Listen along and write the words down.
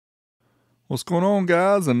What's going on,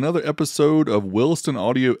 guys? Another episode of Williston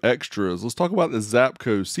Audio Extras. Let's talk about the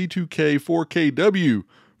Zapco C2K 4KW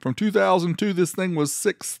from 2002. This thing was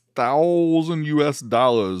 $6,000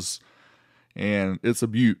 US, and it's a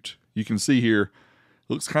beaut. You can see here,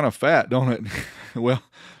 looks kind of fat, don't it? Well,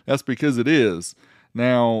 that's because it is.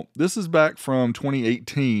 Now, this is back from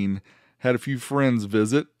 2018. Had a few friends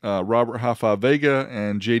visit. Robert Hi-Fi Vega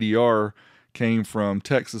and JDR came from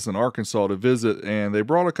Texas and Arkansas to visit, and they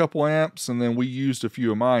brought a couple amps, and then we used a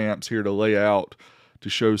few of my amps here to lay out to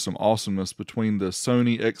show some awesomeness between the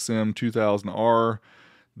Sony XM2000R,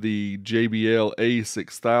 the JBL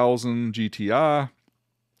A6000 GTI,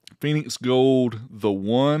 Phoenix Gold the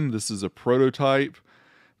One. This is a prototype,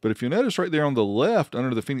 but if you notice right there on the left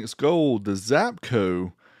under the Phoenix Gold, the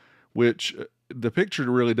Zapco, which the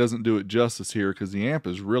picture really doesn't do it justice here because the amp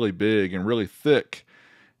is really big and really thick.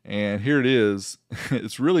 And here it is.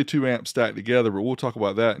 It's really two amps stacked together, but we'll talk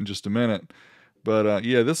about that in just a minute. But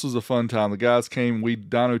yeah, this was a fun time. The guys came, we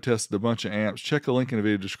dyno tested a bunch of amps. Check the link in the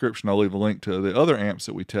video description. I'll leave a link to the other amps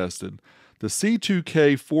that we tested. The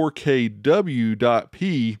C2K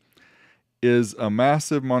 4KW.P is a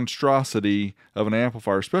massive monstrosity of an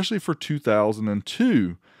amplifier, especially for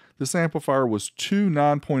 2002. This amplifier was two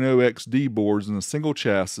 9.0 XD boards in a single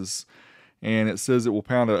chassis, and it says it will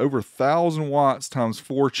pound at over 1,000 watts times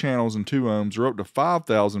 4 channels and 2 ohms, or up to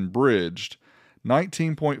 5,000 bridged,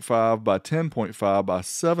 19.5 by 10.5 by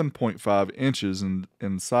 7.5 inches in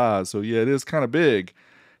size. So yeah, it is kind of big.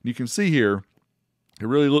 You can see here, it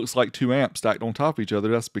really looks like two amps stacked on top of each other.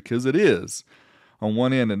 That's because it is on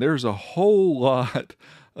one end, and there's a whole lot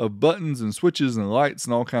of buttons and switches and lights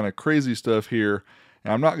and all kind of crazy stuff here.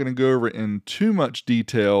 And I'm not going to go over it in too much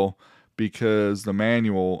detail because the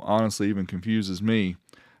manual honestly even confuses me.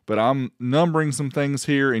 But I'm numbering some things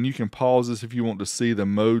here, and you can pause this if you want to see the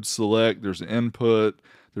mode select. There's an input,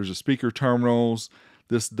 there's a speaker terminals.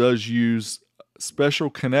 This does use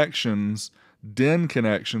special connections, DIN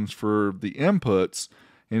connections for the inputs,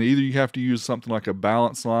 and either you have to use something like a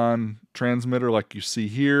balance line transmitter like you see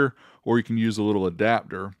here, or you can use a little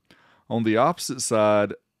adapter. On the opposite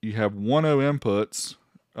side, you have 1.0 inputs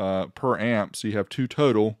per amp, so you have 2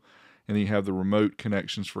 total. And then you have the remote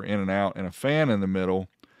connections for in and out and a fan in the middle.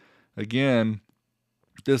 Again,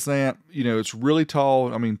 this amp, you know, it's really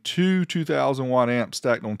tall. I mean, two 2,000 watt amps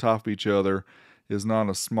stacked on top of each other is not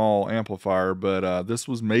a small amplifier, but this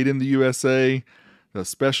was made in the USA, a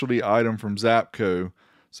specialty item from Zapco.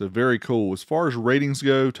 So very cool. As far as ratings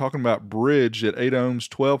go, talking about bridge at 8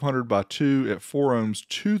 ohms, 1,200 by 2, at 4 ohms,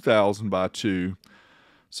 2,000 by 2.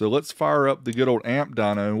 So let's fire up the good old amp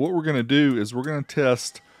dyno. And what we're going to do is we're going to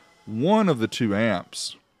test one of the 2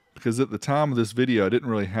 amps, because at the time of this video I didn't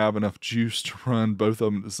really have enough juice to run both of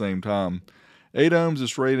them at the same time. 8 ohms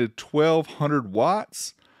is rated 1,200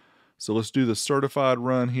 watts, so let's do the certified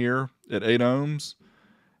run here at 8 ohms,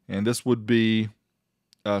 and this would be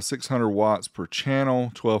 600 watts per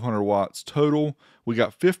channel, 1,200 watts total. We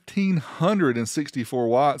got 1,564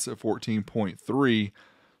 watts at 14.3,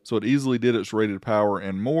 so it easily did its rated power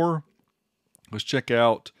and more. Let's check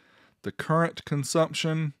out the current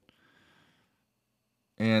consumption.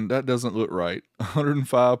 And that doesn't look right.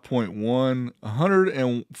 105.1,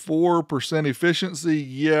 104% efficiency.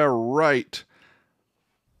 Yeah, right.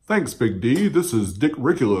 Thanks, Big D. This is Dick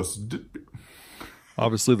Riculous.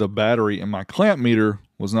 Obviously, the battery in my clamp meter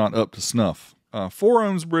was not up to snuff. 4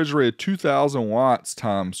 ohms bridge rate, 2,000 watts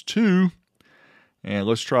times 2. And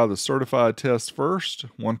let's try the certified test first.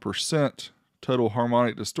 1% total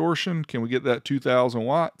harmonic distortion. Can we get that 2,000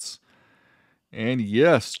 watts? And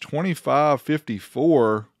yes,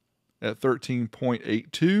 2554 at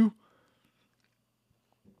 13.82.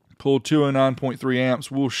 Pulled 209.3 amps.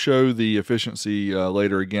 We'll show the efficiency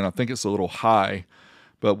later again. I think it's a little high,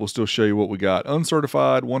 but we'll still show you what we got.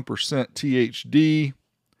 Uncertified, 1% THD.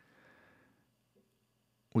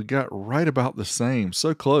 We got right about the same.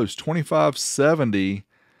 So close. 2570,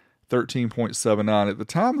 13.79. At the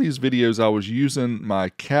time of these videos, I was using my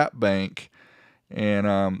cap bank, and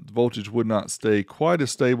the voltage would not stay quite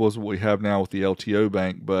as stable as what we have now with the LTO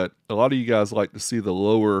bank, but a lot of you guys like to see the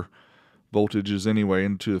lower voltages anyway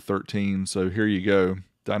into the 13, so here you go.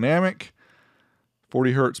 Dynamic,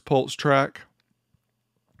 40 hertz pulse track.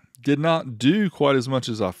 Did not do quite as much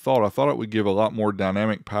as I thought. I thought it would give a lot more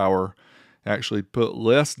dynamic power. Actually put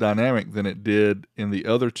less dynamic than it did in the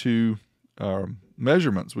other 2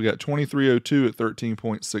 measurements. We got 2302 at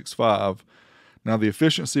 13.65. Now the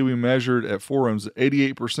efficiency we measured at 4 ohms is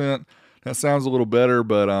 88%. That sounds a little better,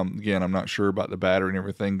 but again, I'm not sure about the battery and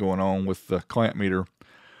everything going on with the clamp meter.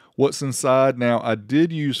 What's inside? Now I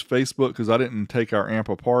did use Facebook because I didn't take our amp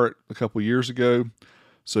apart a couple years ago.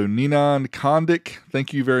 So Ninan Kondik,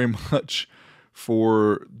 thank you very much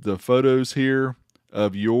for the photos here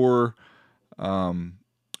of your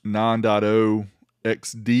 9.0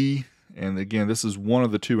 XD. And again, this is one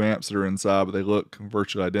of the two amps that are inside, but they look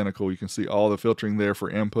virtually identical. You can see all the filtering there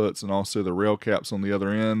for inputs and also the rail caps on the other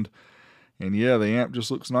end. And yeah, the amp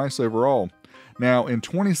just looks nice overall. Now in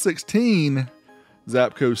 2016,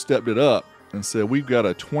 Zapco stepped it up and said, we've got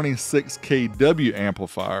a 26 kW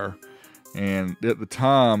amplifier. And at the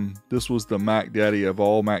time, this was the Mac Daddy of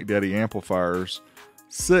all Mac Daddy amplifiers.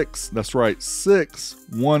 6 10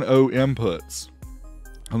 inputs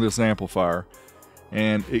on this amplifier.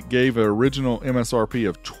 And it gave an original MSRP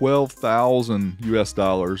of $12,000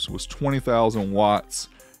 US, was 20,000 watts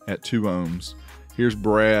at 2 ohms. Here's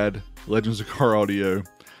Brad, Legends of Car Audio.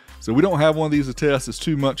 So we don't have one of these to test. It's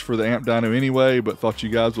too much for the amp dyno anyway, but thought you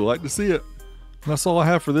guys would like to see it. And that's all I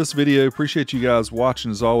have for this video. Appreciate you guys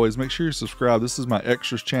watching as always. Make sure you subscribe. This is my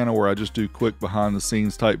extras channel where I just do quick behind the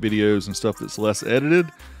scenes type videos and stuff that's less edited.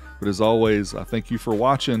 But as always, I thank you for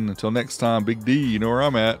watching. Until next time, Big D, you know where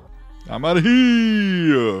I'm at. I'm out of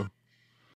here.